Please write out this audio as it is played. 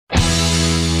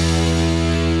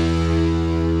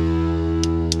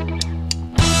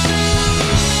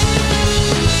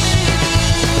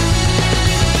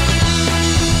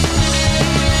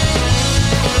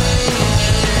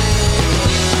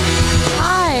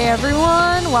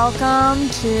welcome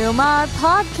to my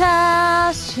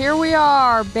podcast. Here we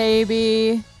are,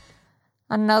 baby.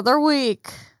 Another week.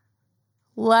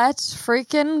 Let's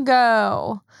freaking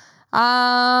go.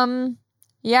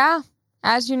 Yeah,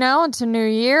 as you know, it's a new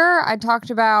year. I talked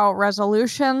about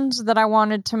resolutions that I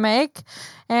wanted to make,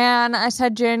 and I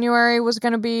said January was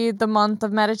going to be the month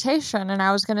of meditation, and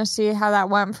I was going to see how that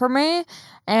went for me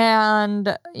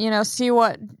and, see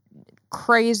what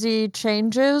crazy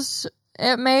changes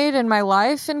it made in my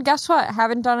life. And guess what? I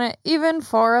haven't done it even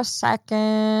for a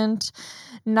second.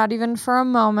 Not even for a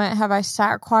moment have I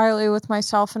sat quietly with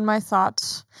myself and my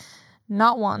thoughts.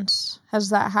 Not once has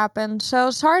that happened. So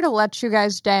sorry to let you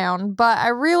guys down, but I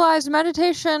realize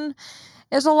meditation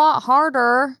is a lot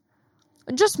harder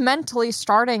just mentally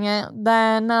starting it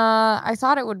than I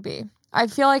thought it would be. I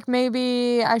feel like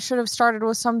maybe I should have started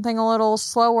with something a little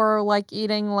slower, like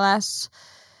eating less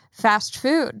fast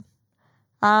food.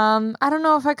 I don't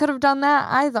know if I could have done that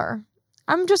either.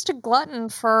 I'm just a glutton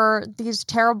for these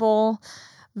terrible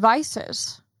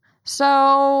vices.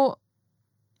 So,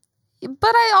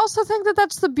 but I also think that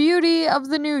that's the beauty of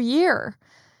the new year.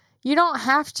 You don't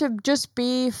have to just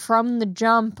be from the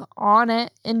jump on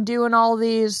it and doing all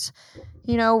these,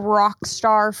 rock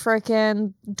star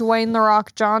frickin' Dwayne "The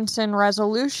Rock" Johnson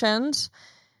resolutions.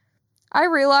 I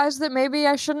realized that maybe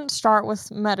I shouldn't start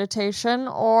with meditation,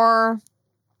 or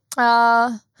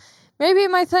maybe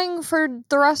my thing for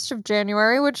the rest of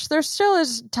January, which there still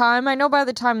is time. I know by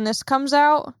the time this comes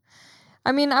out,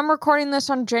 I'm recording this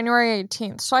on January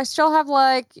 18th, so I still have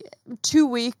 2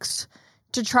 weeks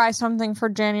to try something for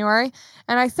January.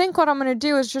 And I think what I'm going to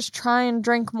do is just try and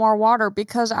drink more water,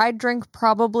 because I drink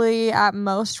probably at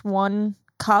most 1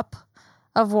 cup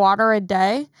of water a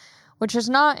day, which is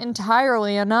not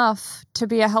entirely enough to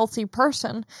be a healthy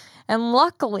person. And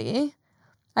luckily,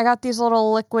 I got these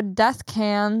little liquid death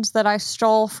cans that I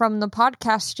stole from the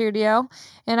podcast studio,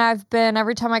 and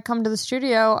every time I come to the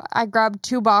studio, I grab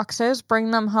 2 boxes,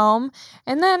 bring them home,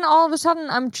 and then all of a sudden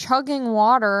I'm chugging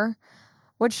water,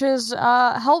 which is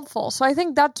helpful. So I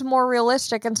think that's more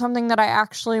realistic and something that I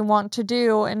actually want to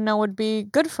do and know would be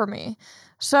good for me.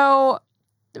 So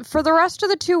for the rest of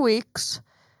the 2 weeks,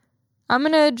 I'm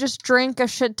going to just drink a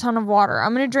shit ton of water.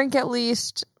 I'm going to drink at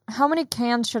least, how many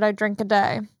cans should I drink a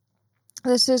day?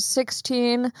 This is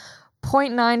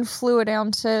 16.9 fluid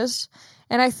ounces.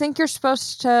 And I think you're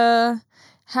supposed to,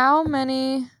 how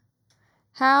many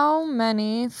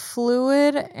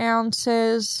fluid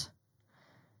ounces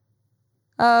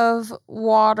of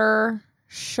water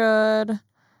should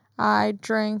I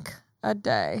drink a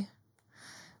day?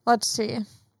 Let's see.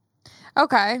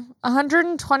 Okay,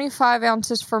 125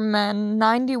 ounces for men,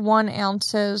 91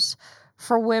 ounces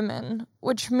for women,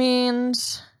 which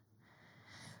means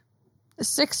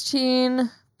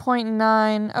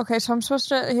 16.9. Okay, so I'm supposed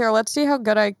to, here, let's see how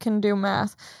good I can do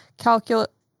math.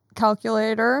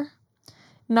 Calculator.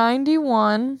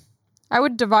 91. I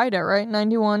would divide it, right?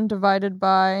 91 divided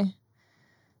by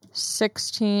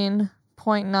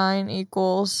 16.9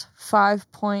 equals 5.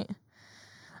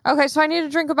 Okay, so I need to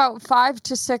drink about 5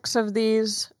 to 6 of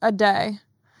these a day.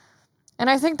 And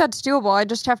I think that's doable. I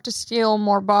just have to steal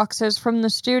more boxes from the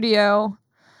studio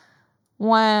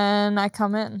when I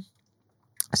come in.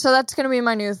 So that's going to be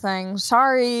my new thing.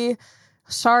 Sorry, you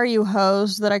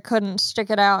hoes, that I couldn't stick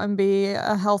it out and be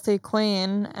a healthy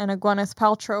queen and a Gwyneth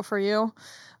Paltrow for you.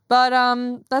 But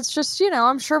that's just,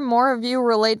 I'm sure more of you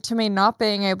relate to me not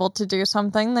being able to do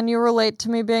something than you relate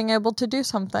to me being able to do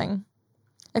something.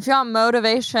 If you want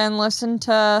motivation, listen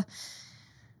to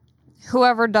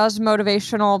whoever does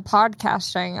motivational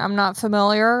podcasting. I'm not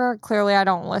familiar. Clearly, I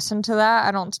don't listen to that.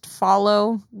 I don't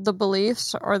follow the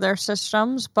beliefs or their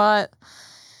systems, but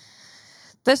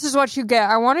this is what you get.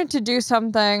 I wanted to do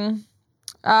something.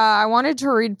 I wanted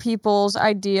to read people's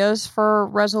ideas for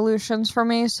resolutions for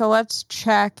me, so let's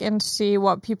check and see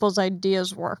what people's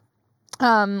ideas were.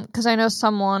 Because I know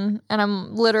someone, and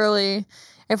I'm literally,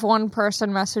 if one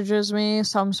person messages me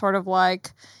some sort of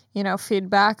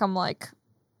feedback, I'm like,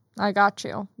 I got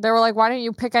you. They were like, why didn't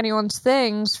you pick anyone's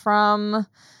things from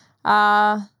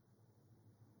the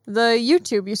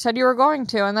YouTube? You said you were going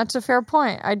to, and that's a fair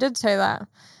point. I did say that.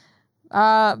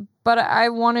 But I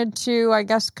wanted to, I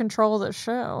guess, control the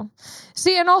show.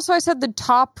 See, and also I said the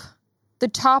top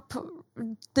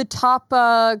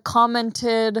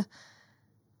commented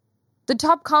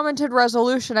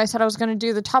resolution. I said I was going to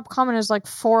do, the top comment is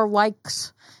 4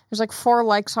 likes. There's 4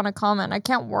 likes on a comment. I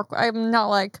can't work. I'm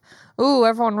not ooh,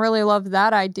 everyone really loved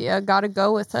that idea. Gotta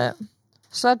go with it.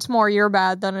 So that's more your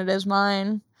bad than it is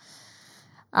mine.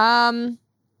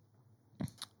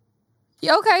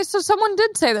 Okay, so someone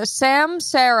did say this. Sam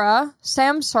Sarah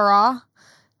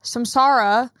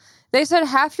Samsara, they said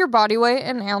half your body weight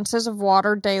in ounces of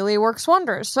water daily works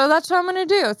wonders. So that's what I'm going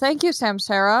to do. Thank you,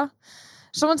 Samsara.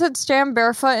 Someone said stand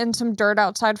barefoot in some dirt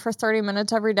outside for 30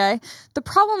 minutes every day. The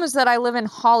problem is that I live in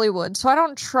Hollywood, so I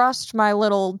don't trust my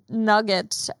little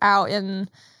nuggets out in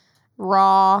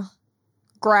raw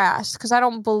grass because I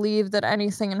don't believe that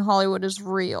anything in Hollywood is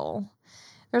real.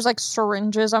 There's like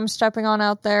syringes I'm stepping on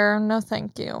out there. No,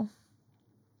 thank you.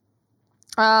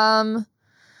 Yeah,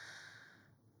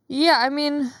 I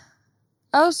mean,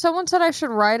 someone said I should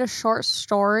write a short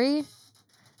story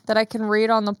that I can read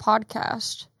on the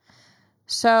podcast.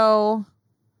 So,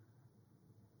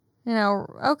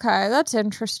 okay, that's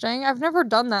interesting. I've never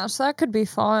done that, so that could be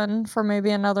fun for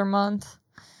maybe another month.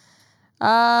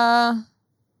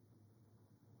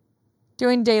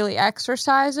 Doing daily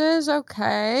exercises,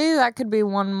 okay, that could be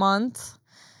 1 month,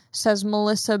 says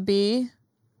Melissa B.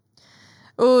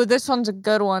 Ooh, this one's a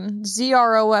good one.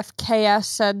 ZROFKS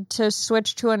said to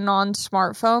switch to a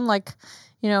non-smartphone, like,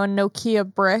 a Nokia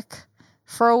brick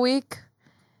for a week.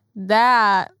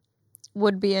 That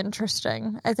would be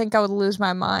interesting. I think I would lose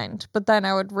my mind, but then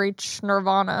I would reach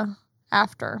nirvana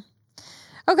after.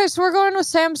 Okay, so we're going with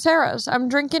Samsara's. I'm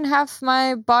drinking half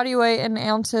my body weight in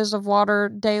ounces of water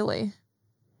daily.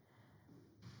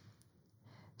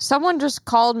 Someone just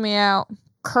called me out.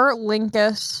 Kurt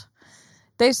Linkus.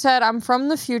 They said, I'm from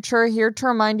the future, here to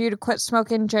remind you to quit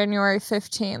smoking January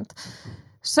 15th.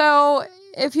 So,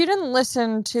 if you didn't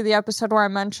listen to the episode where I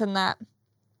mentioned that,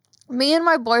 me and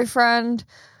my boyfriend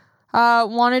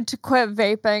wanted to quit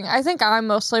vaping. I think I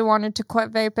mostly wanted to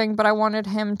quit vaping, but I wanted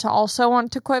him to also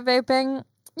want to quit vaping.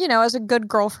 As a good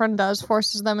girlfriend does,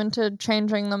 forces them into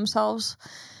changing themselves.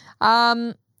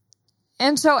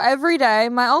 And so every day,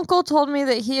 my uncle told me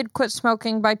that he had quit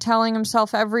smoking by telling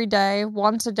himself every day,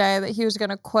 once a day, that he was going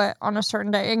to quit on a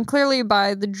certain day. And clearly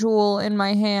by the jewel in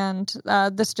my hand,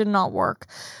 this did not work.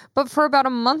 But for about a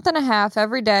month and a half,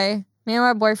 every day, me and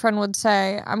my boyfriend would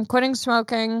say, I'm quitting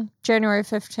smoking January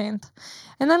 15th.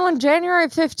 And then when January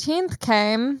 15th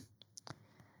came,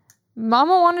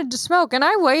 Mama wanted to smoke. And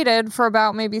I waited for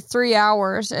about maybe 3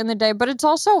 hours in the day. But it's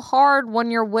also hard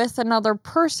when you're with another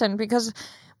person because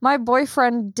my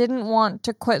boyfriend didn't want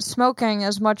to quit smoking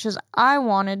as much as I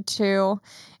wanted to.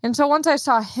 And so once I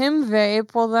saw him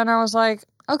vape, well, then I was like,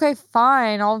 okay,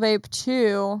 fine, I'll vape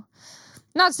too.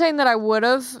 Not saying that I would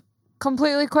have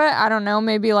completely quit. I don't know,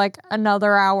 maybe like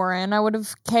another hour in I would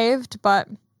have caved, but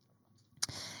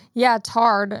yeah, it's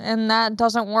hard and that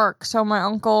doesn't work. So my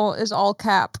uncle is all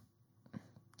cap.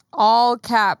 All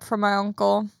cap from my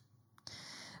uncle.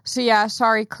 So yeah,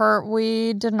 sorry, Kurt,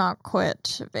 we did not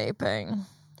quit vaping.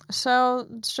 So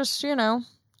it's just,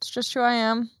 it's just who I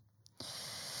am.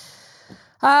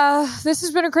 This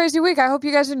has been a crazy week. I hope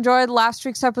you guys enjoyed last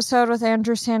week's episode with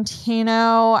Andrew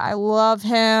Santino. I love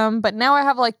him, but now I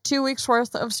have like 2 weeks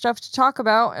worth of stuff to talk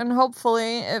about, and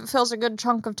hopefully it fills a good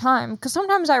chunk of time. Because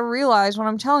sometimes I realize when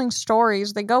I'm telling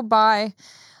stories, they go by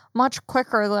much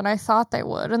quicker than I thought they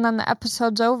would, and then the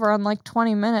episode's over in like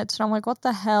 20 minutes, and I'm like, what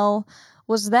the hell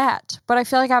was that? But I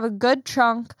feel like I have a good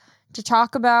chunk to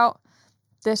talk about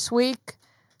this week,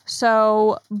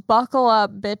 so buckle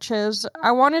up, bitches.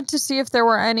 I wanted to see if there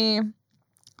were any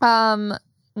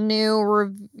new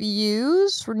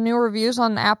reviews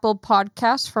on Apple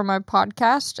Podcasts for my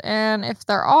podcast, and if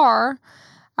there are,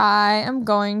 I am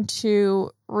going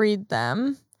to read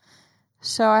them.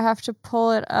 So I have to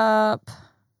pull it up.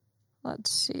 Let's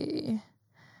see.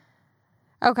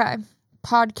 Okay,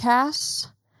 podcasts.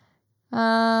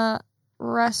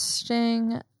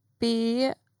 Resting Bee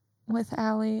with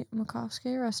Ali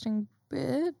Makovsky, resting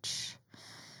bitch.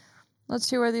 Let's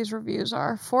see where these reviews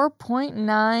are.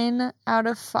 4.9 out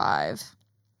of 5.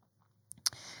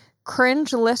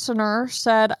 Cringe listener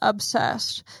said,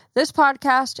 obsessed. This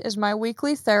podcast is my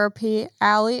weekly therapy.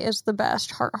 Ali is the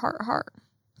best. Heart, heart, heart.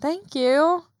 Thank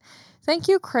you. Thank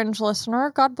you, cringe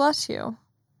listener. God bless you.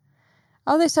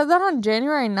 Oh, they said that on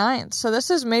January 9th. So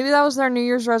maybe that was their New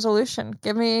Year's resolution.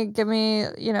 Give me,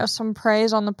 some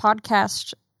praise on the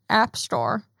podcast app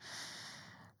store.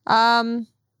 I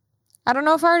don't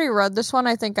know if I already read this one.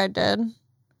 I think I did.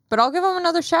 But I'll give them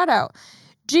another shout out.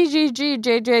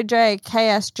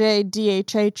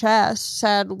 GGGJJJKSJDHHS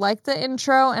said, like the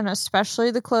intro and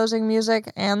especially the closing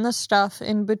music and the stuff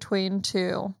in between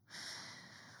too.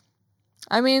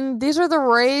 I mean, these are the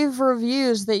rave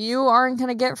reviews that you aren't going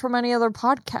to get from any other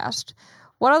podcast.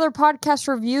 What other podcast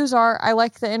reviews are, I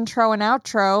like the intro and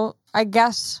outro. I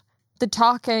guess the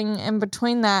talking in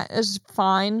between that is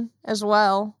fine as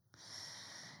well.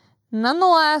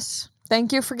 Nonetheless,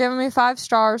 thank you for giving me 5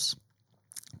 stars.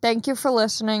 Thank you for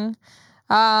listening.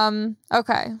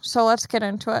 Okay, so let's get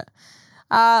into it.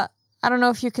 I don't know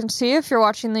if you can see if you're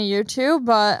watching the YouTube,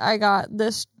 but I got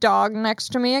this dog next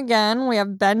to me again. We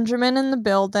have Benjamin in the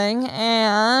building,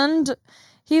 and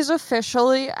he's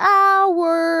officially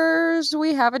ours.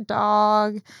 We have a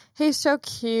dog. He's so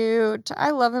cute.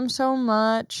 I love him so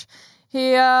much.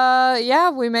 We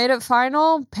made it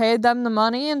final, paid them the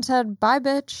money, and said, bye,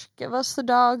 bitch, give us the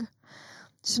dog.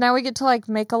 So now we get to, like,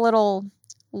 make a little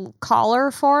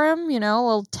collar for him, a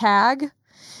little tag.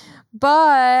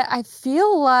 But I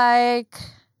feel like,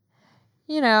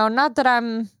 not that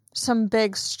I'm some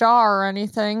big star or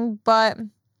anything, but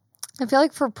I feel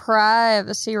like for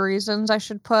privacy reasons, I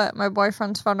should put my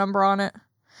boyfriend's phone number on it.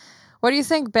 What do you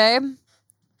think, babe?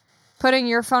 Putting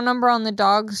your phone number on the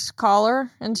dog's collar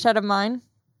instead of mine?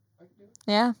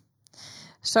 Yeah.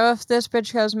 So if this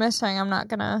bitch goes missing, I'm not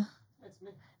gonna...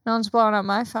 No one's blowing up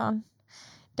my phone.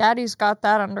 Daddy's got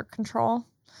that under control.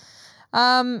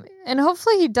 And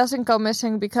hopefully he doesn't go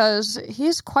missing because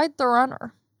he's quite the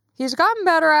runner. He's gotten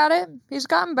better at it. He's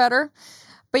gotten better.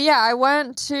 But yeah, I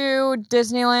went to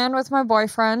Disneyland with my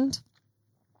boyfriend.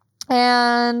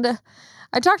 And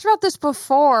I talked about this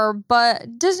before,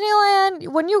 but Disneyland,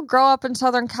 when you grow up in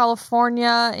Southern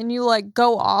California and you, like,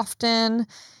 go often,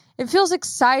 it feels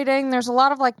exciting. There's a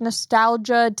lot of, like,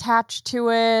 nostalgia attached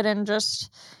to it and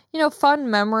just, fun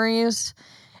memories.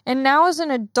 And now as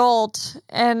an adult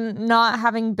and not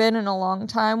having been in a long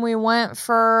time, we went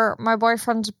for my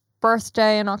boyfriend's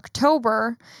birthday in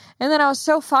October. And then I was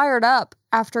so fired up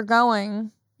after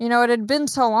going. It had been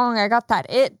so long, I got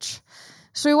that itch.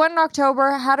 So we went in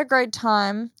October, had a great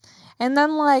time. And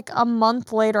then, like, a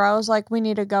month later, I was like, we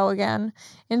need to go again.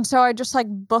 And so I just, like,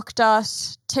 booked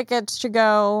us tickets to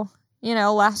go,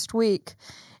 last week.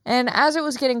 And as it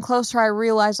was getting closer, I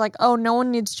realized, like, oh, no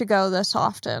one needs to go this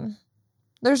often.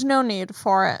 There's no need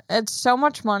for it. It's so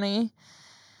much money.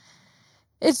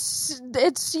 It's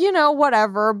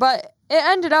whatever. But it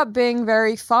ended up being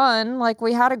very fun. Like,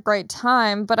 we had a great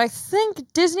time. But I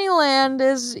think Disneyland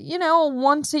is, a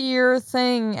once-a-year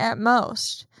thing at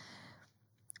most.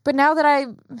 But now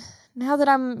that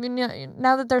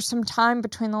there's some time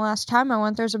between the last time I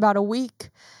went, there's about a week,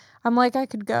 I'm like, I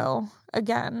could go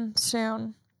again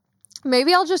soon.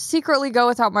 Maybe I'll just secretly go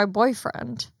without my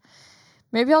boyfriend.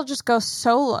 Maybe I'll just go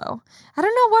solo. I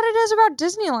don't know what it is about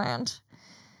Disneyland,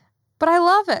 but I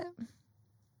love it.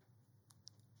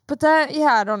 But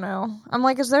I don't know. I'm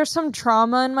like, is there some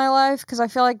trauma in my life? Because I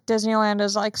feel like Disneyland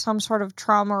is like some sort of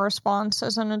trauma response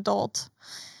as an adult.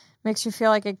 Makes you feel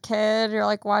like a kid. You're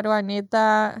like, why do I need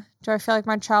that? Do I feel like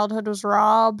my childhood was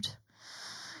robbed?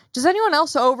 Does anyone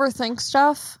else overthink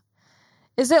stuff?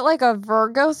 Is it like a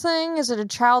Virgo thing? Is it a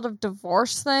child of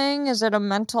divorce thing? Is it a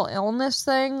mental illness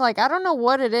thing? Like, I don't know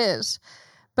what it is.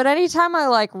 But anytime I,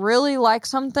 like, really like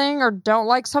something or don't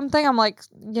like something, I'm like,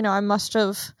 I must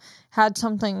have had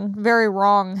something very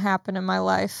wrong happen in my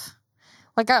life.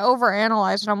 Like, I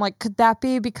overanalyze it. I'm like, could that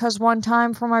be because one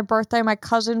time for my birthday, my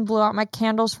cousin blew out my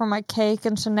candles for my cake,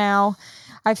 and so now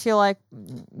I feel like,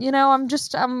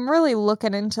 I'm really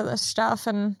looking into this stuff,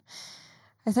 and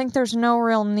I think there's no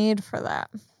real need for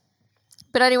that.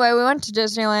 But anyway, we went to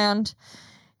Disneyland.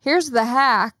 Here's the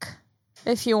hack,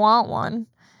 if you want one.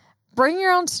 Bring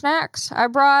your own snacks. I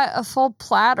brought a full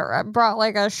platter. I brought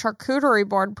like a charcuterie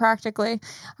board practically.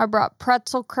 I brought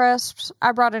pretzel crisps.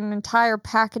 I brought an entire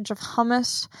package of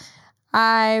hummus.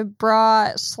 I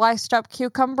brought sliced up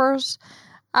cucumbers.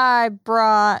 I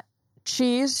brought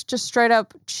cheese, just straight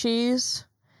up cheese.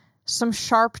 Some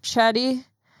sharp cheddar.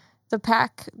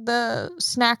 The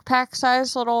snack pack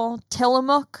size little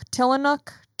Tillamook.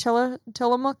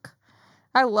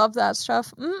 I love that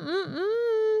stuff.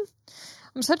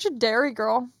 I'm such a dairy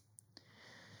girl.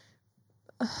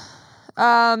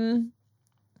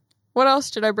 What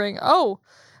else did I bring? Oh,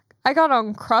 I got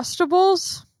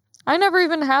Uncrustables. I never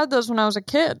even had those when I was a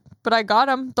kid, but I got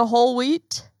them, the whole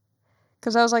wheat,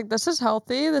 because I was like, this is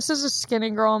healthy. This is a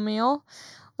skinny girl meal.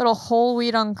 Little whole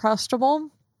wheat Uncrustable.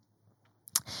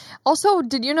 Also,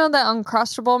 did you know that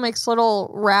Uncrustable makes little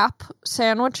wrap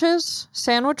sandwiches?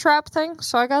 Sandwich wrap thing?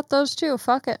 So I got those too.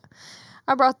 Fuck it.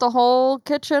 I brought the whole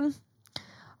kitchen.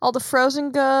 All the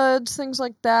frozen goods, things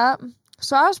like that.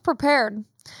 So I was prepared.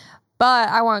 But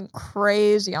I went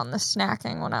crazy on the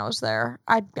snacking when I was there.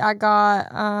 I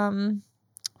got,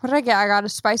 what did I get? I got a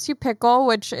spicy pickle,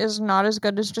 which is not as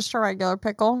good as just a regular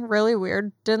pickle. Really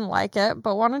weird. Didn't like it,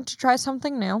 but wanted to try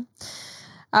something new.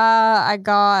 I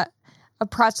got a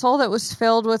pretzel that was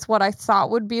filled with what I thought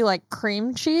would be like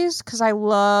cream cheese, because I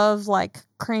love like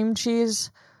cream cheese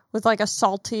with like a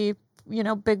salty,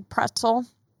 big pretzel.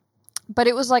 But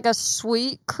it was like a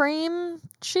sweet cream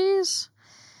cheese.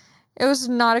 It was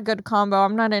not a good combo.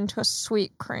 I'm not into a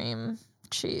sweet cream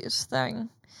cheese thing.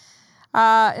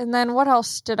 And then what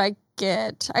else did I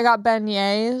get? I got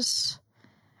beignets.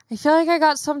 I feel like I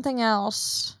got something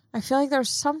else. I feel like there's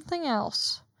something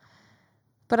else.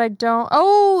 But I don't...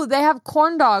 Oh, they have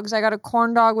corn dogs. I got a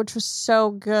corn dog, which was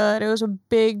so good. It was a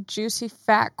big, juicy,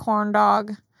 fat corn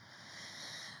dog.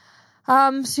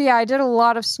 So yeah, I did a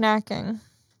lot of snacking.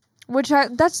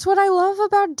 That's what I love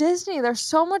about Disney. There's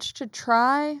so much to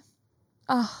try.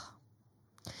 Ugh.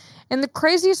 And the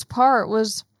craziest part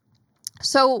was...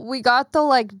 So we got the,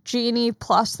 like, Genie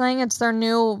Plus thing. It's their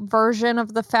new version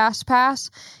of the Fast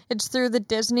Pass. It's through the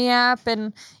Disney app,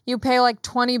 and you pay, like,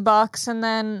 $20, and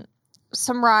then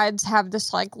some rides have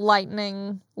this, like,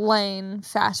 lightning lane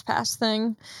Fast Pass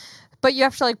thing. But you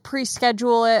have to, like,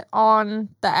 pre-schedule it on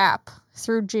the app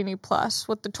through Genie Plus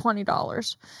with the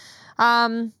 $20.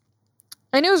 And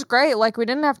it was great. Like, we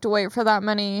didn't have to wait for that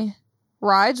many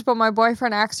rides, but my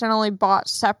boyfriend accidentally bought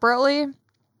separately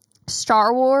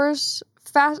Star Wars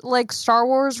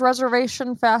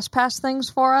reservation Fast Pass things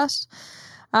for us.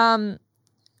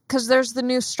 Because there's the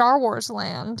new Star Wars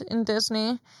land in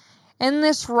Disney. And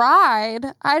this ride,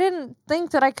 I didn't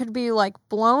think that I could be, like,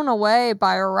 blown away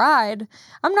by a ride.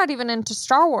 I'm not even into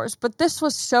Star Wars, but this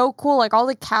was so cool. Like, all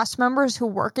the cast members who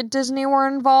work at Disney were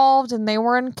involved, and they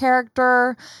were in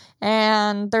character.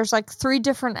 And there's, like, 3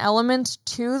 different elements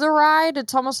to the ride.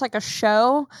 It's almost like a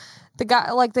show. The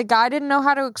guy didn't know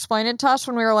how to explain it to us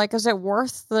when we were like, is it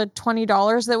worth the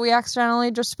 $20 that we accidentally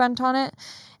just spent on it?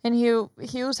 And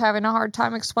he was having a hard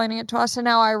time explaining it to us. And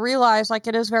now I realize, like,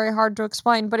 it is very hard to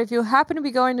explain. But if you happen to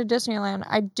be going to Disneyland,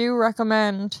 I do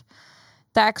recommend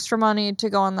the extra money to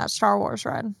go on that Star Wars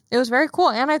ride. It was very cool.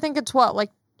 And I think it's at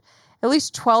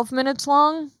least 12 minutes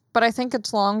long. But I think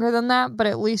it's longer than that, but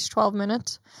at least 12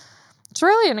 minutes. It's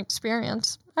really an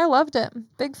experience. I loved it.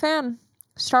 Big fan.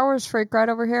 Star Wars freak right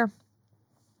over here.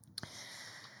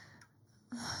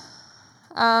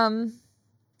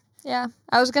 Yeah,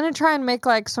 I was gonna try and make,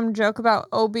 like, some joke about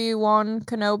Obi-Wan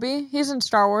Kenobi. He's in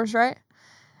Star Wars, right?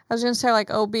 I was gonna say, like,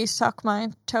 Obi, suck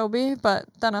my Toby, but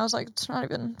then I was like, it's not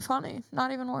even funny.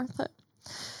 Not even worth it.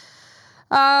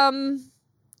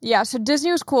 Yeah, so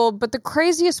Disney was cool, but the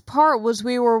craziest part was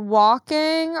we were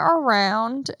walking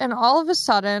around, and all of a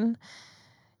sudden,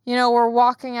 you know, we're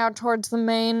walking out towards the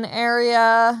main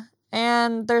area,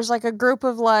 and there's, like, a group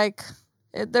of, like...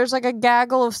 There's, like, a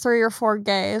gaggle of 3 or 4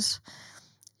 gays.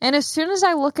 And as soon as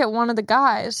I look at one of the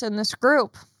guys in this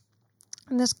group,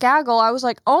 in this gaggle, I was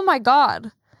like, oh my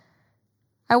God.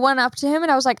 I went up to him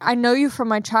and I was like, I know you from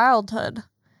my childhood.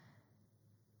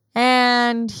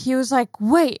 And he was like,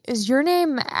 wait, is your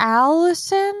name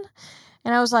Allison?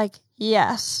 And I was like,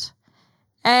 yes.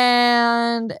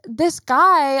 And this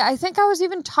guy, I think I was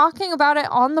even talking about it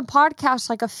on the podcast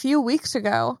like a few weeks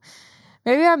ago.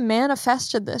 Maybe I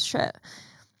manifested this shit.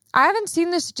 I haven't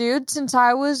seen this dude since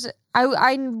I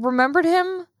remembered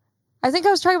him. I think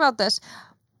I was talking about this.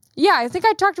 Yeah, I think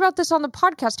I talked about this on the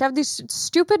podcast. I have these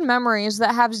stupid memories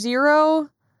that have zero,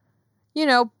 you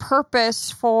know,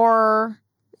 purpose for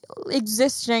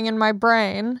existing in my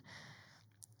brain.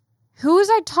 Who was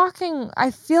I talking?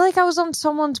 I feel like I was on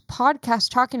someone's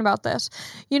podcast talking about this.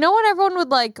 You know when everyone would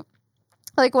like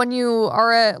when you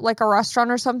are at like a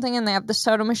restaurant or something and they have the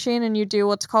soda machine and you do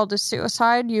what's called a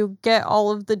suicide, you get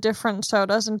all of the different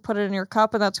sodas and put it in your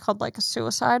cup, and that's called like a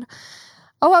suicide.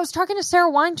 Oh, I was talking to Sarah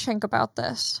Weinschenk about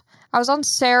this. I was on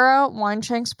Sarah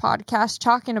Weinschenk's podcast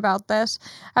talking about this.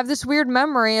 I have this weird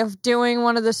memory of doing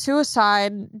one of the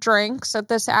suicide drinks at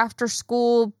this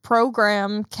after-school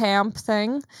program camp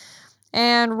thing,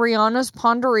 and Rihanna's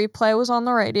Pon de Replay was on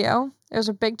the radio. It was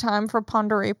a big time for Pon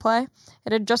de Replay.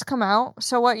 It had just come out.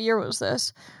 So what year was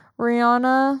this?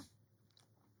 Rihanna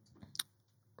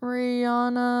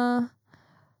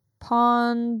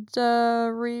Pon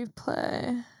de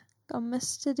Replay. Go,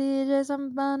 Mr. DJ's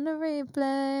on Pon de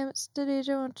Replay. Mr.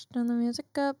 DJ, won't you turn the music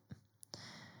up?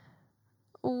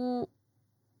 Ooh,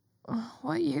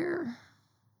 what year?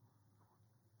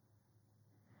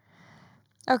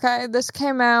 Okay, this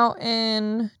came out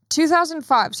in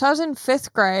 2005. So I was in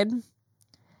 5th grade.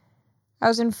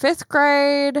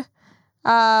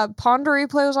 Pon de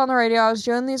Replay was on the radio. I was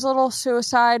doing these little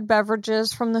suicide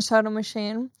beverages from the soda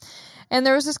machine. And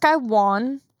there was this guy,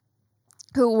 Juan,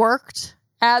 who worked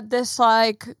at this,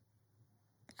 like,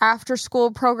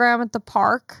 after-school program at the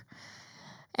park.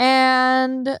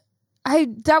 And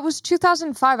that was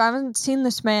 2005. I haven't seen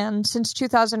this man since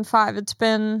 2005. It's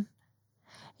been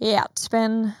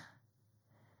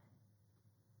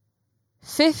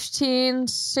 15,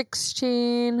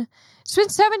 16... It's been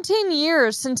 17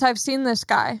 years since I've seen this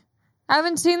guy. I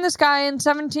haven't seen this guy in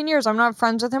 17 years. I'm not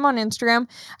friends with him on Instagram.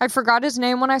 I forgot his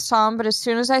name when I saw him, but as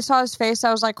soon as I saw his face,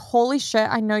 I was like, holy shit,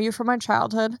 I know you from my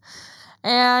childhood.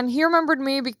 And he remembered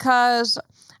me because,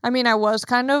 I mean, I was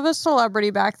kind of a celebrity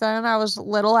back then. I was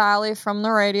Little Allie from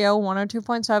the radio,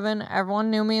 102.7.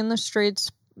 Everyone knew me in the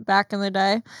streets back in the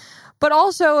day. But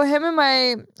also, him and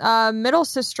my middle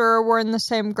sister were in the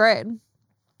same grade.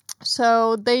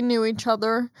 So they knew each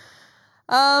other.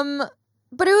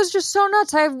 But it was just so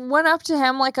nuts. I went up to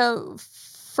him like a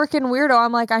freaking weirdo.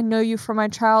 I'm like, I know you from my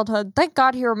childhood. Thank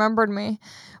God he remembered me.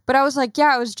 But I was like,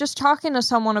 yeah, I was just talking to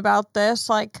someone about this.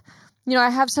 Like, you know, I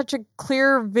have such a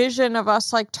clear vision of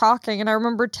us, like, talking. And I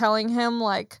remember telling him,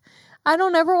 like, I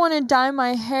don't ever want to dye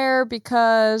my hair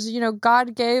because, you know,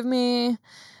 God gave me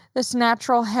this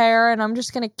natural hair and I'm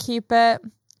just going to keep it.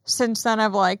 Since then,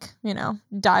 I've, like, you know,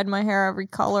 dyed my hair every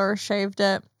color, shaved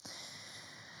it.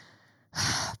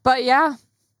 But yeah,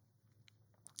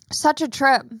 such a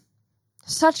trip.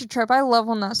 Such a trip. I love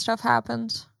when that stuff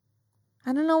happens.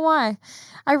 I don't know why.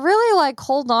 I really, like,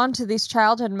 hold on to these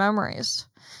childhood memories.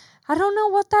 I don't know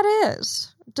what that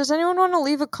is. Does anyone want to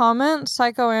leave a comment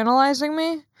psychoanalyzing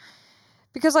me?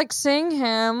 Because, like, seeing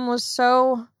him was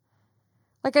so...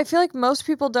 Like, I feel like most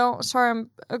people don't... Sorry, I'm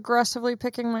aggressively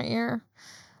picking my ear.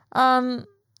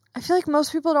 I feel like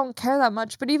most people don't care that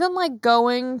much. But even, like,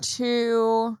 going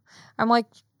to... I'm, like,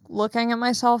 looking at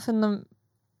myself in the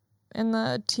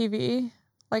TV.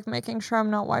 Like, making sure I'm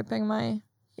not wiping my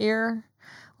ear.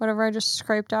 Whatever I just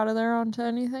scraped out of there onto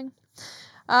anything.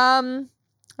 I'm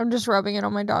just rubbing it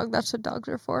on my dog. That's what dogs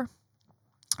are for.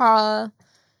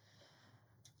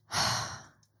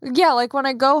 Yeah, like, when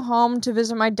I go home to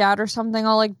visit my dad or something,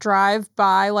 I'll, like, drive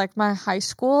by, like, my high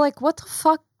school. Like, what the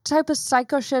fuck type of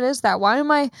psycho shit is that? Why am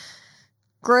I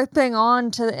gripping on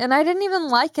to... And I didn't even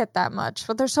like it that much.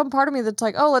 But there's some part of me that's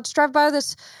like, oh, let's drive by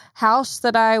this house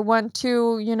that I went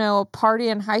to, you know, a party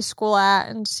in high school at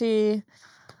and see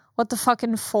what the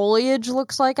fucking foliage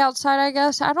looks like outside, I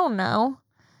guess. I don't know.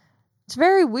 It's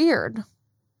very weird.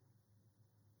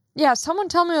 Yeah, someone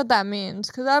tell me what that means,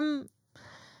 because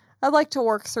I'd like to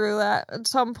work through that at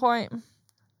some point. I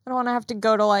don't want to have to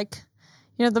go to, like,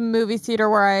 you know, the movie theater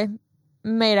where I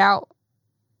made out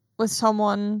with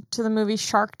someone to the movie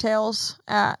Shark Tales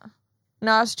at...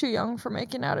 No, I was too young for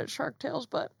making out at Shark Tales,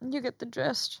 but you get the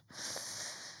gist.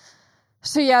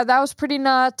 So yeah, that was pretty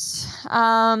nuts.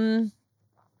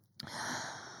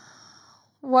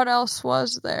 What else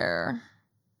was there?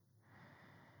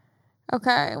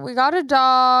 Okay, we got a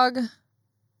dog.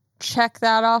 Check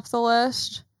that off the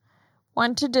list.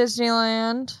 Went to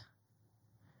Disneyland.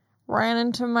 Ran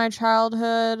into my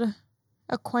childhood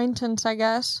acquaintance, I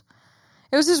guess.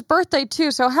 It was his birthday,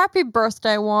 too, so happy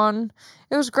birthday, Juan.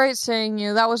 It was great seeing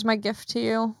you. That was my gift to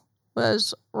you,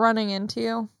 was running into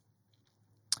you.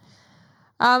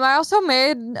 I also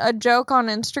made a joke on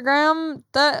Instagram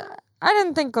that I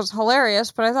didn't think was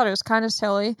hilarious, but I thought it was kind of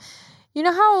silly. You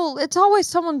know how it's always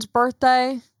someone's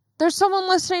birthday? There's someone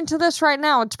listening to this right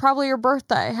now. It's probably your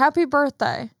birthday. Happy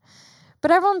birthday.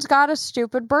 But everyone's got a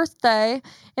stupid birthday,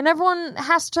 and everyone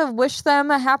has to wish them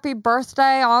a happy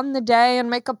birthday on the day and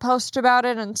make a post about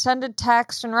it and send a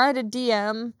text and write a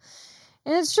DM.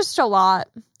 And it's just a lot.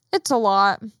 It's a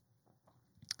lot.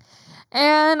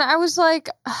 And I was like...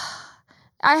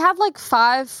 I had, like,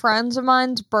 5 friends of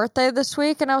mine's birthday this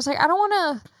week, and I was like, I don't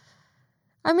want to...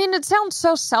 I mean, it sounds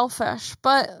so selfish,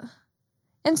 but...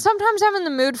 And sometimes I'm in the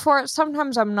mood for it,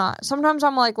 sometimes I'm not. Sometimes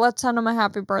I'm like, let's send them a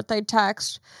happy birthday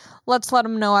text. Let's let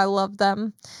them know I love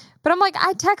them. But I'm like,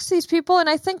 I text these people, and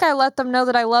I think I let them know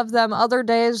that I love them other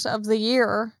days of the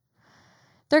year.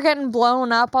 They're getting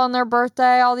blown up on their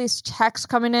birthday, all these texts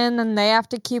coming in, and they have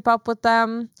to keep up with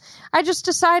them. I just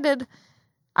decided...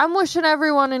 I'm wishing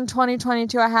everyone in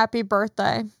 2022 a happy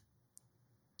birthday.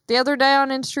 The other day on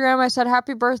Instagram, I said,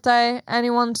 happy birthday,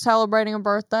 anyone celebrating a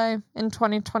birthday in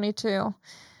 2022.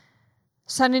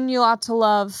 Sending you lots of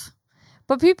love.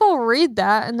 But people read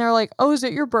that, and they're like, oh, is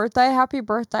it your birthday? Happy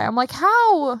birthday. I'm like,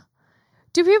 how?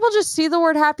 Do people just see the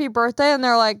word happy birthday, and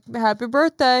they're like, happy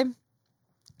birthday?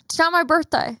 It's not my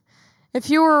birthday. If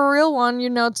you were a real one,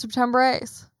 you'd know it's September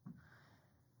 8th.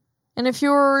 And if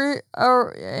you were a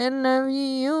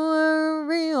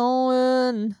real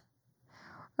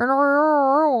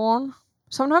one,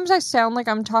 sometimes I sound like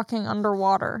I'm talking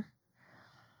underwater.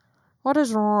 What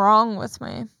is wrong with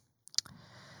me?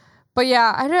 But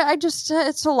yeah, I just,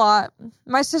 it's a lot.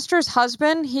 My sister's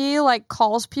husband, he, like,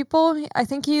 calls people. I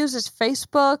think he uses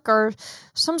Facebook or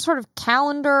some sort of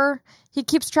calendar. He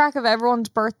keeps track of everyone's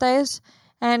birthdays.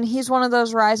 And he's one of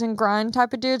those rise and grind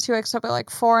type of dudes who wakes up at, like,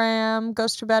 4 a.m.,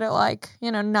 goes to bed at, like,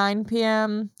 9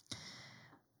 p.m.,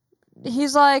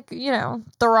 he's like, The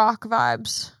Rock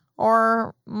vibes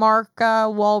or Mark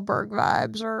Wahlberg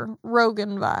vibes or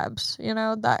Rogan vibes,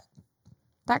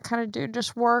 that kind of dude.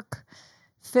 Just work,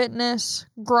 fitness,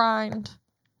 grind.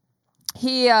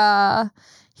 He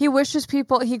wishes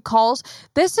people, he calls.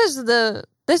 This is the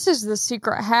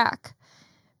secret hack.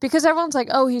 Because everyone's like,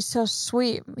 oh, he's so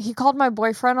sweet. He called my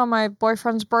boyfriend on my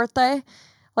boyfriend's birthday,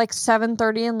 like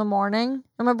 7:30 in the morning.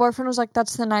 And my boyfriend was like,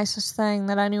 that's the nicest thing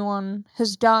that anyone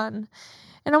has done.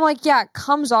 And I'm like, yeah, it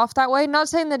comes off that way. Not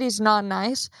saying that he's not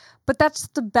nice, but that's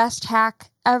the best hack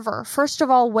ever. First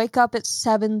of all, wake up at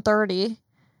 7:30.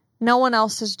 No one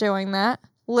else is doing that.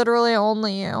 Literally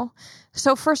only you.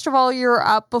 So first of all, you're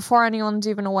up before anyone's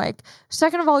even awake.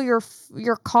 Second of all, you're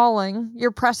calling. You're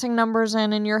pressing numbers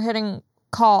in and you're hitting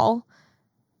call,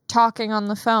 talking on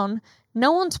the phone.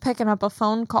 No one's picking up a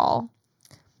phone call.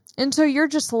 And so you're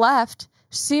just left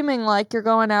seeming like you're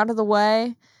going out of the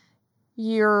way.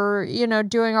 You're,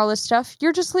 doing all this stuff.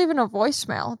 You're just leaving a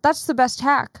voicemail. That's the best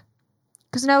hack.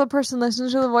 Because now the person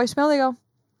listens to the voicemail, they go,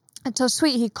 it's so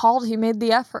sweet. He called. He made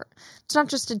the effort. It's not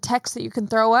just a text that you can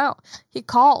throw out. He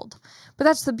called. But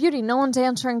that's the beauty. No one's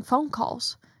answering phone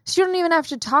calls. So you don't even have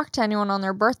to talk to anyone on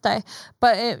their birthday.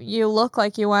 But you look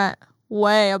like you went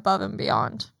way above and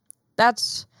beyond.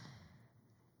 That's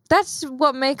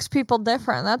what makes people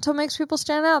different. That's what makes people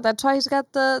stand out. That's why he's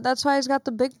got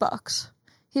the big bucks.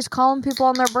 He's calling people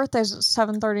on their birthdays at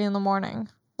 7:30 in the morning.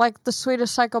 Like the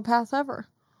sweetest psychopath ever.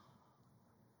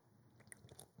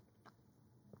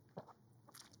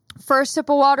 First sip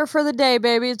of water for the day,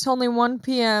 baby. It's only 1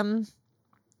 p.m.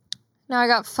 Now I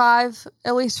got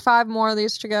at least five more of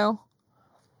these to go.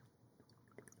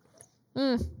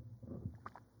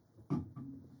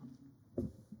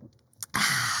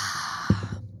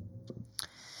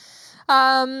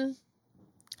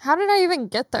 How did I even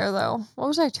get there, though? What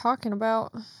was I talking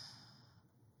about?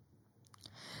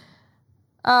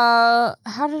 How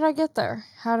did I get there?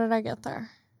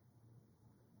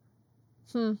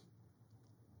 Don't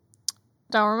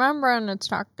remember, and it's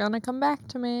not gonna come back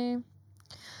to me.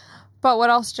 But what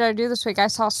else did I do this week? I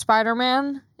saw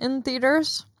Spider-Man in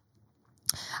theaters.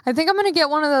 I think I'm gonna get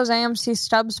one of those AMC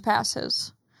Stubs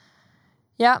passes.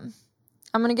 Yep.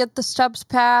 I'm going to get the Stubs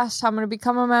pass. I'm going to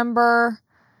become a member.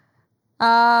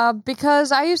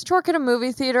 Because I used to work at a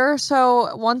movie theater.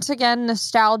 So once again,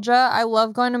 nostalgia. I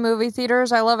love going to movie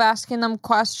theaters. I love asking them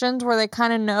questions where they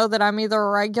kind of know that I'm either a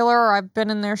regular or I've been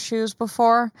in their shoes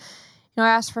before. I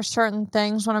ask for certain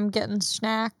things when I'm getting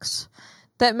snacks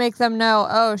that make them know,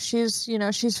 oh, she's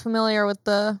familiar with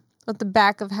the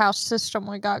back of house system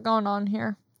we got going on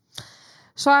here.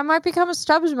 So I might become a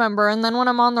Stubs member. And then when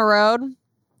I'm on the road,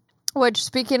 which,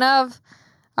 speaking of,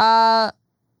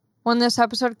 when this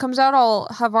episode comes out, I'll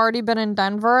have already been in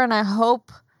Denver, and I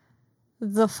hope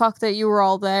the fuck that you were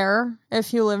all there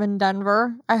if you live in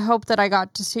Denver. I hope that I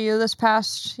got to see you this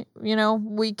past,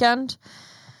 weekend.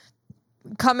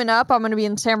 Coming up, I'm going to be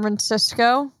in San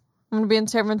Francisco. I'm going to be in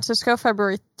San Francisco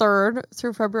February 3rd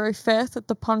through February 5th at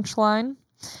the Punchline.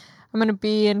 I'm going to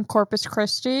be in Corpus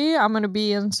Christi. I'm going to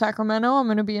be in Sacramento. I'm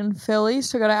going to be in Philly.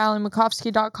 So go to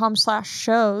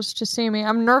AllieMakovsky.com/shows to see me.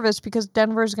 I'm nervous because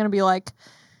Denver is going to be like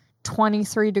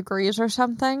 23 degrees or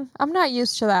something. I'm not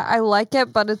used to that. I like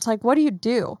it, but it's like, what do you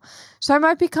do? So I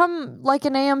might become like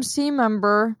an AMC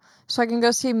member so I can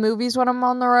go see movies when I'm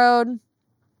on the road.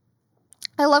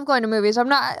 I love going to movies. I'm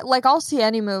not, like, I'll see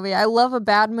any movie. I love a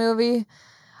bad movie.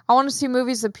 I want to see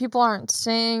movies that people aren't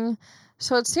seeing.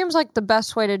 So it seems like the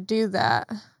best way to do that.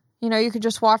 You could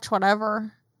just watch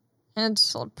whatever. And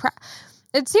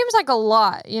it seems like a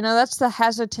lot. That's the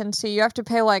hesitancy. You have to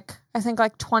pay I think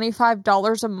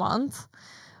 $25 a month.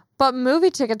 But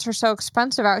movie tickets are so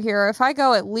expensive out here. If I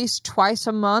go at least twice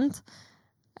a month,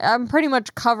 I'm pretty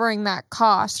much covering that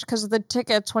cost because the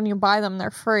tickets, when you buy them,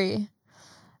 they're free.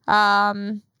 Yeah,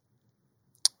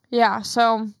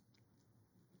 so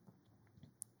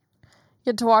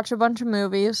get to watch a bunch of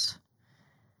movies.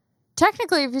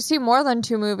 Technically, if you see more than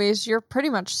 2 movies, you're pretty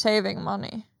much saving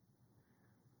money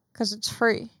because it's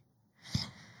free.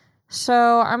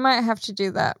 So I might have to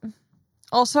do that.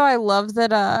 Also, I love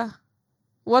that,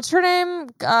 what's her name?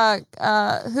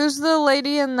 Who's the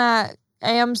lady in that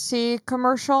AMC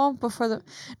commercial before the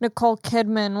Nicole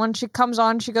Kidman? When she comes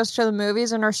on, she goes to the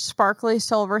movies in her sparkly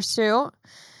silver suit.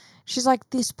 She's like,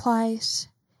 this place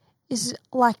is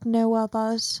like no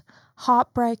others.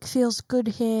 Heartbreak feels good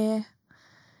here.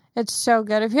 It's so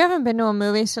good. If you haven't been to a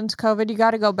movie since COVID, you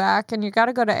got to go back and you got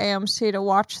to go to AMC to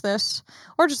watch this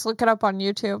or just look it up on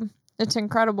YouTube. It's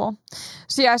incredible.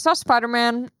 So yeah, I saw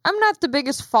Spider-Man. I'm not the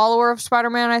biggest follower of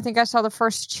Spider-Man. I think I saw the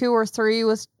first 2 or 3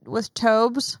 with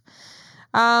Tobes.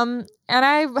 And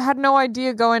I had no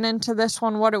idea going into this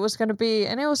one what it was going to be.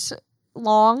 And it was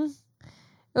long.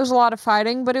 It was a lot of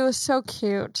fighting, but it was so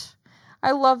cute.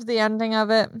 I loved the ending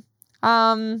of it.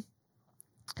 So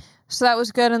that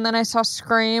was good. And then I saw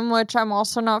Scream, which I'm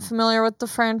also not familiar with the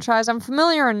franchise. I'm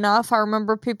familiar enough. I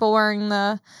remember people wearing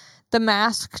the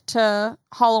mask to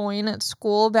Halloween at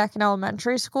school back in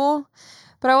elementary school.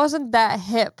 But I wasn't that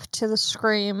hip to the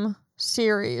Scream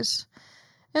series.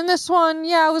 And this one,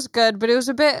 yeah, it was good, but it was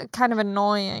a bit kind of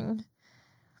annoying.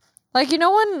 Like, you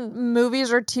know when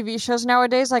movies or TV shows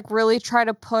nowadays, like, really try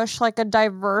to push, like, a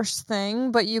diverse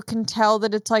thing, but you can tell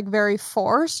that it's, like, very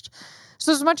forced?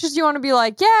 So as much as you want to be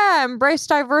like, yeah, embrace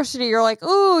diversity, you're like,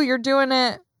 ooh, you're doing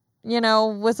it, you know,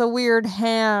 with a weird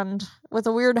hand, with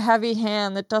a weird heavy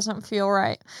hand that doesn't feel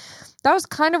right. That was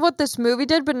kind of what this movie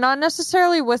did, but not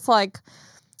necessarily with, like,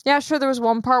 yeah, sure, there was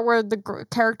one part where the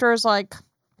character is, like,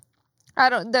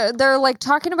 they're like,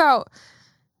 talking about,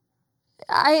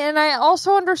 I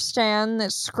also understand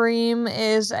that Scream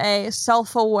is a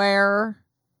self-aware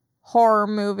horror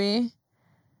movie.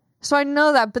 So I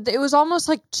know that, but it was almost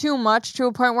like too much to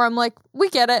a point where I'm like, we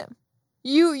get it.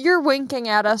 You're winking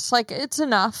at us. Like, it's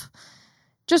enough.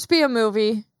 Just be a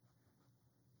movie.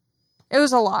 It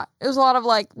was a lot. It was a lot of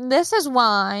like, this is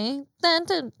why.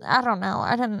 I don't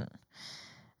know.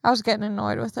 I was getting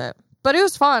annoyed with it. But it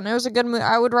was fun. It was a good movie.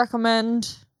 I would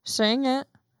recommend seeing it.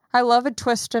 I love a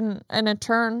twist and a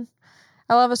turn.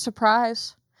 I love a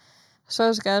surprise. So it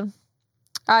was good.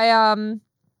 I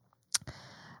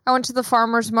went to the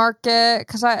farmer's market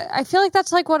because I feel like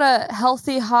that's like what a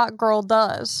healthy hot girl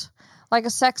does. Like a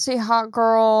sexy hot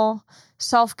girl,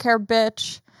 self-care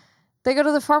bitch. They go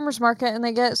to the farmer's market and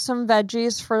they get some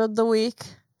veggies for the week,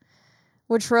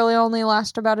 which really only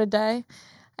last about a day.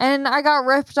 And I got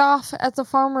ripped off at the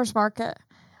farmer's market.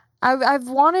 I've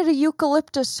wanted a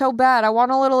eucalyptus so bad. I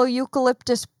want a little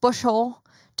eucalyptus bushel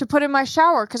to put in my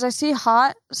shower because I see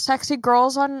hot, sexy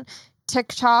girls on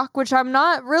TikTok, which I'm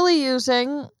not really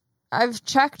using. I've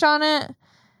checked on it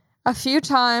a few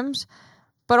times,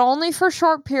 but only for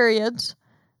short periods.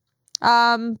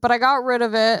 But I got rid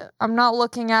of it. I'm not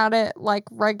looking at it like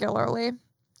regularly.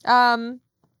 But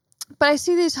I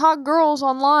see these hot girls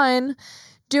online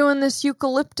doing this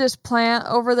eucalyptus plant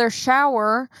over their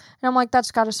shower, and I'm like,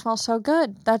 that's got to smell so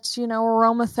good. That's, you know,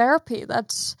 aromatherapy.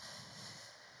 That's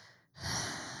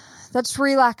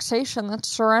relaxation. That's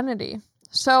serenity.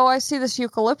 So I see this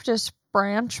eucalyptus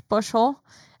branch bushel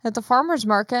at the farmer's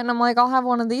market, and I'm like, I'll have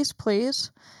one of these, please.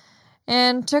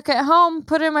 And took it home,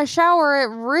 put it in my shower. It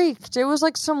reeked. It was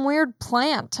like some weird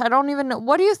plant. I don't even know.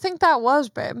 What do you think that was,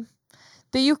 babe?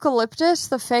 The eucalyptus?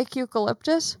 The fake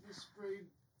eucalyptus? You sprayed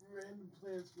random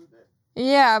plants with it.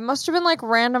 Yeah, it must have been like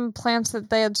random plants that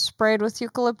they had sprayed with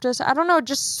eucalyptus. I don't know. It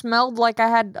just smelled like I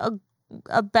had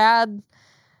a bad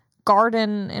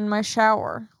garden in my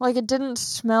shower. Like, it didn't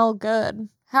smell good.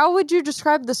 How would you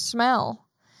describe the smell?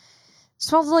 It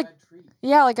smelled like,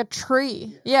 yeah, like a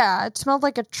tree. Yeah, it smelled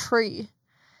like a tree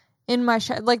in my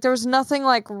shower. Like, there was nothing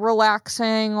like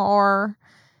relaxing or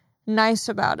nice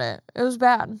about it. It was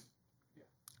bad.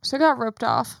 So I got ripped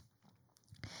off.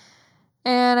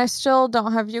 And I still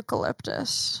don't have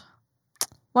eucalyptus.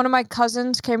 One of my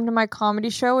cousins came to my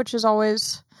comedy show, which is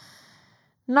always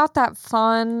not that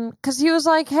fun, because he was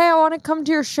like, hey, I want to come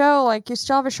to your show, like, you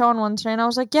still have a show on Wednesday, and I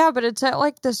was like, yeah, but it's at,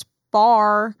 like, this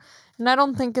bar, and I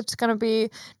don't think it's gonna be,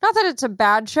 not that it's a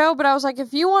bad show, but I was like,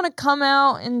 if you want to come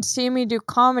out and see me do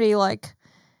comedy, like,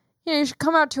 you know, you should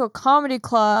come out to a comedy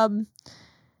club,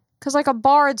 because, like, a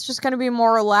bar, it's just gonna be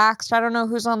more relaxed. I don't know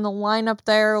who's on the lineup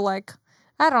there, like,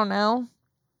 I don't know.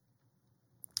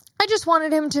 I just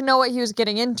wanted him to know what he was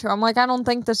getting into. I'm like, I don't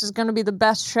think this is going to be the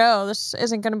best show. This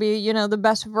isn't going to be, you know, the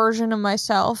best version of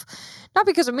myself. Not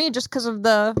because of me, just because of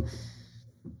the,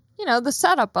 you know, the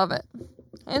setup of it.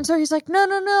 And so he's like,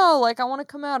 no, like, I want to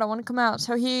come out.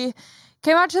 So he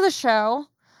came out to the show,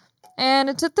 and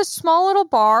it's at this small little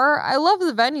bar. I love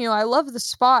the venue. I love the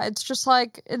spot. It's just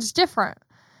like, it's different.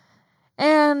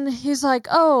 And he's like,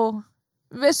 oh,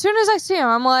 as soon as I see him,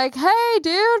 I'm like, hey,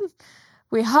 dude.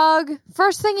 We hug.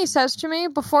 First thing he says to me,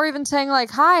 before even saying, like,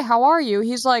 hi, how are you?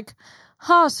 He's like,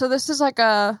 so this is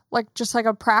just like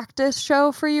a practice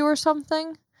show for you or something?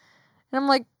 And I'm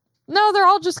like, no, they're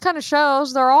all just kind of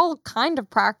shows. They're all kind of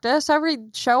practice. Every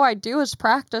show I do is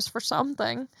practice for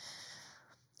something.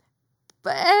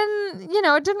 And, you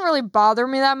know, it didn't really bother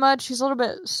me that much. He's a little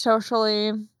bit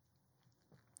socially,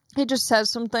 he just says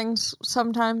some things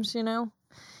sometimes, you know.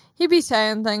 He be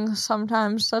saying things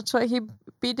sometimes. That's what he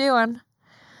be doing.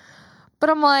 But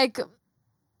I'm like,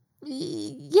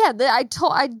 yeah,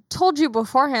 I told you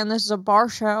beforehand this is a bar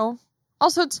show.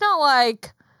 Also, it's not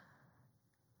like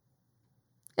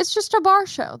It's just a bar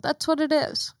show. That's what it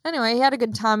is. Anyway, he had a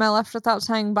good time. I left without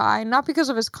saying bye. Not because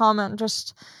of his comment,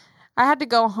 just I had to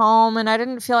go home and I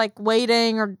didn't feel like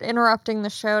waiting or interrupting the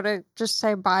show to just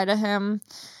say bye to him.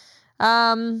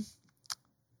 But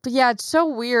yeah, it's so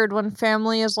weird when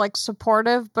family is like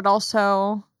supportive, but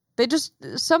also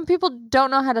some people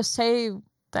don't know how to say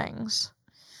things.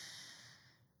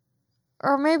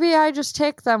 Or maybe I just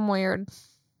take them weird.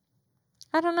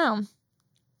 I don't know.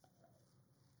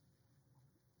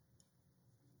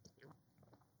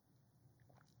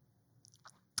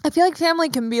 I feel like family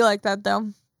can be like that though.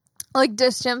 Like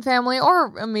distant family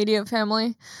or immediate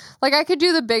family. Like I could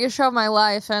do the biggest show of my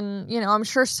life and, I'm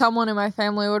sure someone in my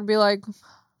family would be like,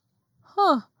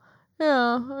 huh,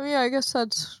 yeah, I guess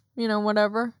that's,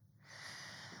 whatever.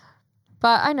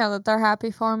 But I know that they're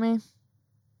happy for me.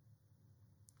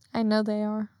 I know they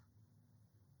are.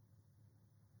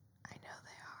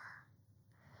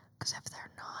 Because if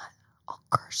they're not, I'll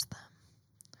curse them.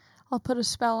 I'll put a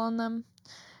spell on them.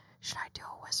 Should I do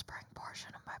a whispering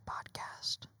portion of my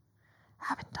podcast? I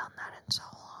haven't done that in so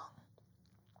long.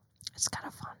 It's kind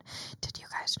of fun. Did you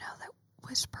guys know that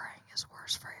whispering is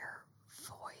worse for your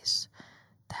voice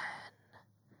than,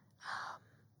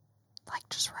 like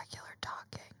just regular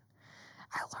talking?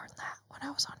 I learned that when I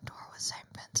was on tour with St.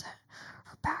 Vincent.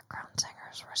 Our background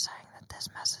singers were saying that this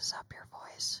messes up your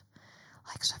voice.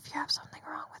 Like, so if you have something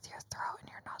wrong with your throat and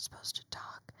you're not supposed to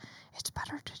talk, it's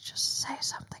better to just say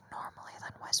something normally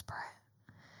than whisper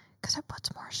it. Because it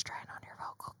puts more strain on your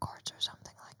vocal cords or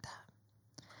something like that.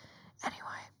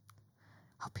 Anyway,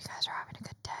 hope you guys are having a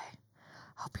good day.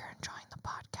 Hope you're enjoying the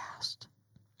podcast.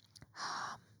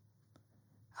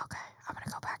 Okay, I'm going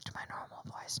to go back to my normal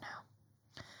voice now.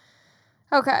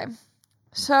 Okay,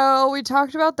 so we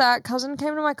talked about that. Cousin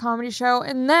came to my comedy show,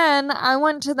 and then I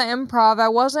went to the Improv.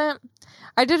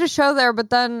 I did a show there, but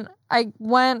then I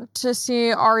went to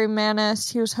see Ari Manis.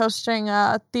 He was hosting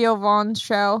Theo Vaughn's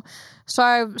show. So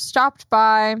I stopped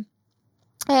by,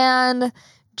 and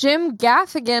Jim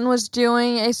Gaffigan was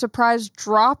doing a surprise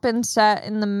drop-in set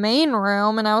in the main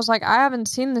room, and I was like, I haven't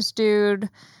seen this dude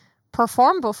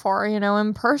perform before,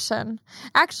 in person.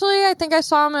 Actually, I think I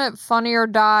saw him at Funny or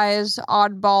Die's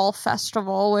Oddball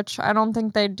Festival, which I don't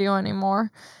think they do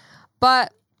anymore.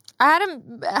 But I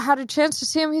hadn't had a chance to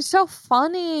see him. He's so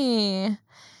funny.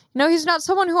 He's not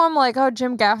someone who I'm like, oh,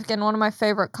 Jim Gaffigan, one of my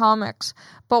favorite comics.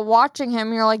 But watching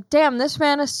him, you're like, damn, this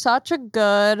man is such a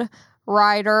good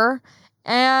writer.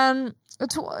 And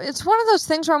it's one of those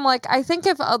things where I'm like, I think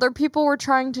if other people were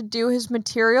trying to do his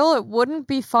material, it wouldn't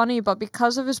be funny. But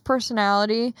because of his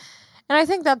personality, and I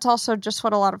think that's also just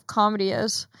what a lot of comedy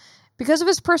is. Because of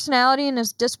his personality and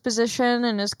his disposition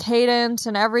and his cadence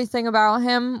and everything about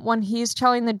him, when he's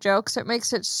telling the jokes, it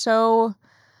makes it so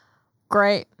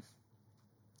great.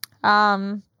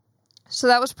 So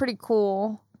that was pretty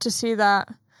cool to see that.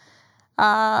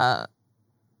 Yeah,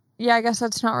 I guess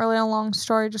that's not really a long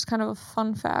story, just kind of a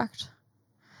fun fact.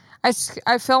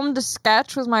 I filmed a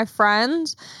sketch with my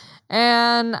friends,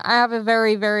 and I have a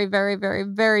very, very, very, very,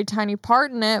 very tiny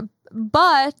part in it,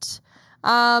 but,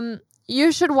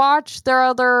 you should watch their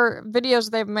other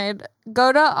videos they've made.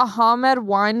 Go to Ahmed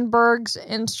Weinberg's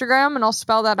Instagram, and I'll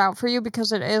spell that out for you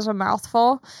because it is a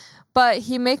mouthful. But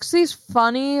he makes these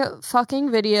funny fucking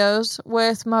videos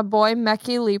with my boy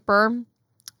Mecky Leaper.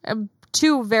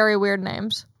 Two very weird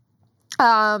names.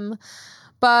 But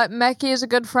Mecky is a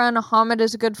good friend. Ahmed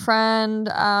is a good friend.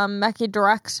 Mecky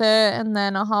directs it, and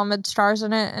then Ahmed stars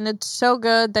in it. And it's so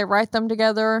good. They write them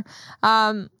together.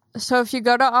 So if you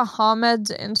go to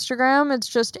Ahmed's Instagram, it's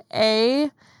just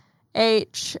AHAMED,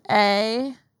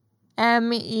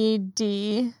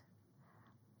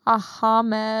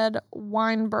 Ahmed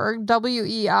Weinberg,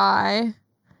 WEINBERG,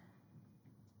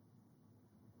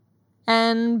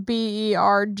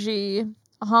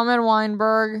 Ahmed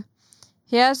Weinberg.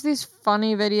 He has these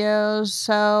funny videos,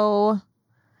 so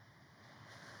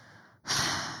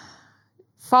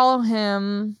follow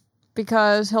him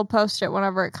because he'll post it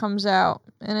whenever it comes out,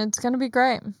 and it's going to be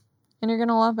great, and you're going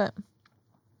to love it.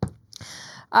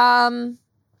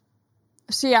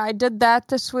 So yeah, I did that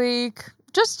this week.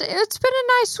 It's been a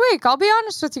nice week. I'll be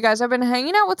honest with you guys. I've been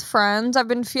hanging out with friends. I've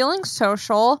been feeling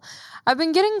social. I've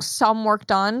been getting some work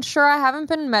done. Sure, I haven't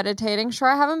been meditating. Sure,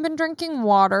 I haven't been drinking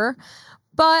water,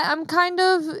 but I'm kind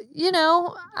of,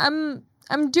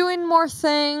 I'm doing more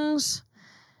things.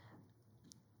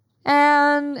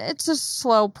 And it's a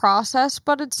slow process,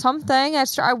 but it's something.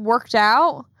 I worked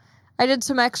out. I did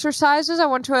some exercises. I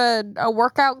went to a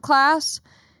workout class,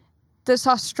 this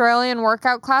Australian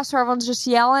workout class where everyone's just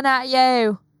yelling at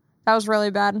you. That was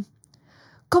really bad.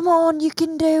 Come on, you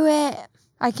can do it.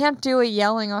 I can't do a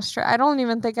yelling Australian. I don't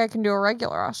even think I can do a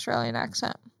regular Australian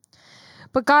accent.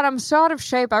 But God, I'm so out of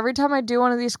shape. Every time I do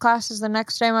one of these classes, the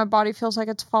next day my body feels like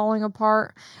it's falling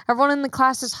apart. Everyone in the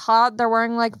class is hot. They're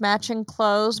wearing like matching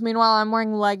clothes. Meanwhile, I'm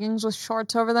wearing leggings with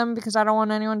shorts over them because I don't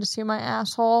want anyone to see my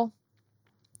asshole.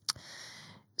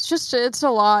 It's a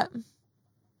lot.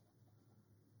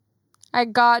 I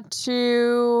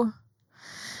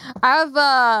have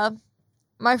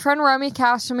my friend Remy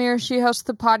Casimir. She hosts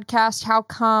the podcast How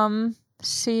Come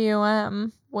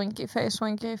CUM, winky face.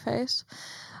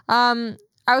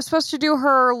 I was supposed to do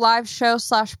her live show /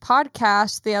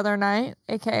 podcast the other night,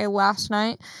 aka last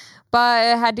night, but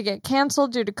it had to get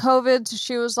canceled due to COVID. So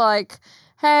she was like,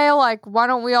 hey, like, why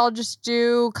don't we all just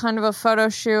do kind of a photo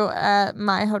shoot at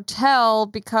my hotel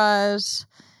because,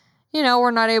 you know,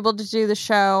 we're not able to do the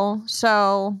show.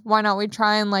 So why not we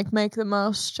try and like make the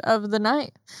most of the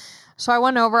night? So I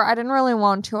went over. I didn't really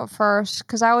want to at first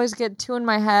because I always get too in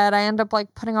my head. I end up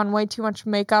like putting on way too much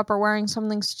makeup or wearing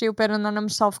something stupid and then I'm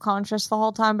self-conscious the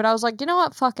whole time. But I was like, you know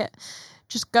what? Fuck it.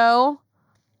 Just go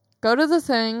to the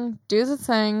thing, do the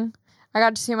thing. I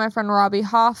got to see my friend Robbie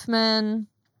Hoffman,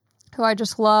 who I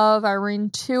just love.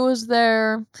 Irene too was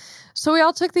there. So we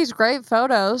all took these great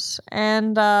photos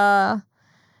and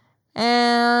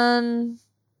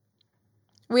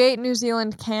we ate New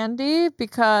Zealand candy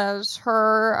because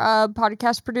her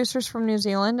podcast producer's from New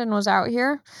Zealand and was out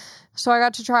here. So I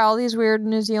got to try all these weird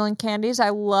New Zealand candies. I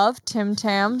love Tim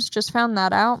Tams. Just found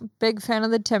that out. Big fan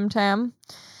of the Tim Tam.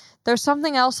 There's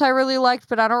something else I really liked,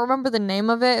 but I don't remember the name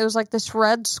of it. It was like this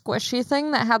red squishy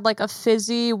thing that had like a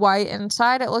fizzy white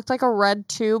inside. It looked like a red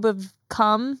tube of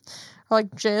cum or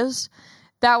like jizz.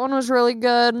 That one was really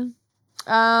good.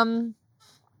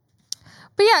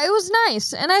 But yeah, it was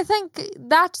nice, and I think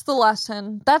that's the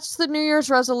lesson. That's the New Year's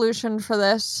resolution for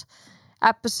this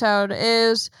episode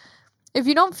is if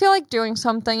you don't feel like doing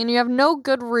something and you have no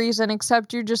good reason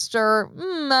except you just are,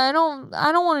 I don't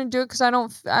want to do it because I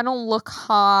don't look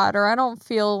hot or I don't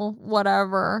feel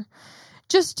whatever.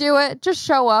 Just do it. Just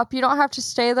show up. You don't have to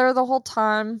stay there the whole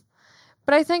time.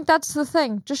 But I think that's the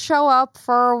thing. Just show up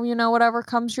for, you know, whatever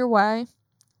comes your way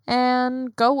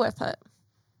and go with it.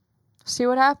 See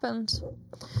what happens.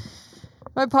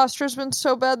 My posture's been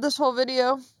so bad this whole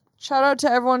video. Shout out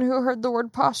to everyone who heard the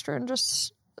word posture and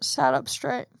just sat up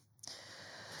straight.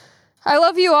 I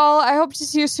love you all. I hope to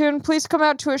see you soon. Please come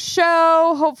out to a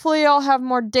show. Hopefully I'll have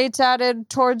more dates added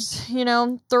towards, you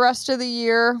know, the rest of the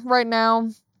year. Right now,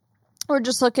 we're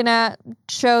just looking at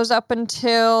shows up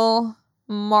until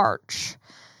March.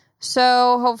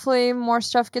 So hopefully more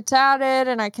stuff gets added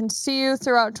and I can see you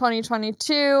throughout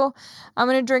 2022. I'm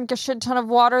going to drink a shit ton of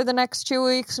water the next 2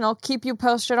 weeks and I'll keep you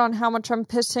posted on how much I'm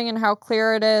pissing and how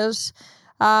clear it is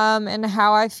and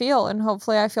how I feel. And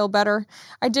hopefully I feel better.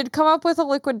 I did come up with a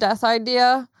Liquid Death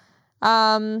idea.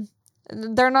 They're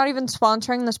not even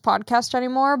sponsoring this podcast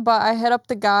anymore, but I hit up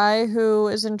the guy who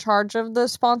is in charge of the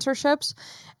sponsorships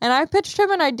and I pitched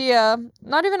him an idea,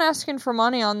 not even asking for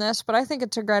money on this, but I think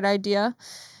it's a great idea.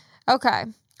 Okay,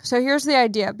 so here's the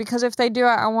idea, because if they do it,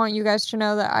 I want you guys to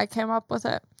know that I came up with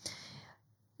it.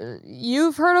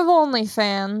 You've heard of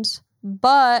OnlyFans,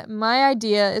 but my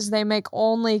idea is they make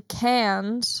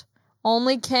OnlyCans,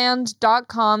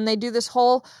 onlycans.com. They do this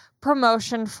whole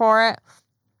promotion for it.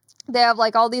 They have,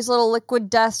 like, all these little Liquid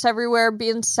Deaths everywhere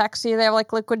being sexy. They have,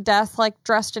 like, Liquid Death, like,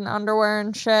 dressed in underwear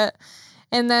and shit.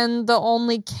 And then the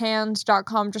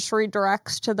onlycans.com just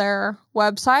redirects to their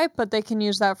website, but they can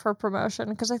use that for promotion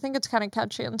because I think it's kind of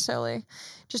catchy and silly.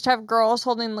 Just have girls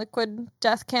holding Liquid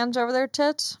Death cans over their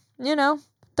tits. You know,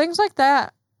 things like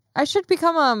that. I should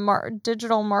become a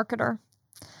digital marketer.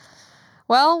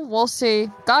 Well, we'll see.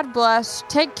 God bless.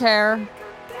 Take care.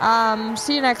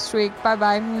 See you next week.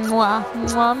 Bye-bye. Mwah,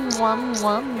 mwah, mwah,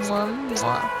 mwah, mwah,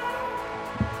 mwah.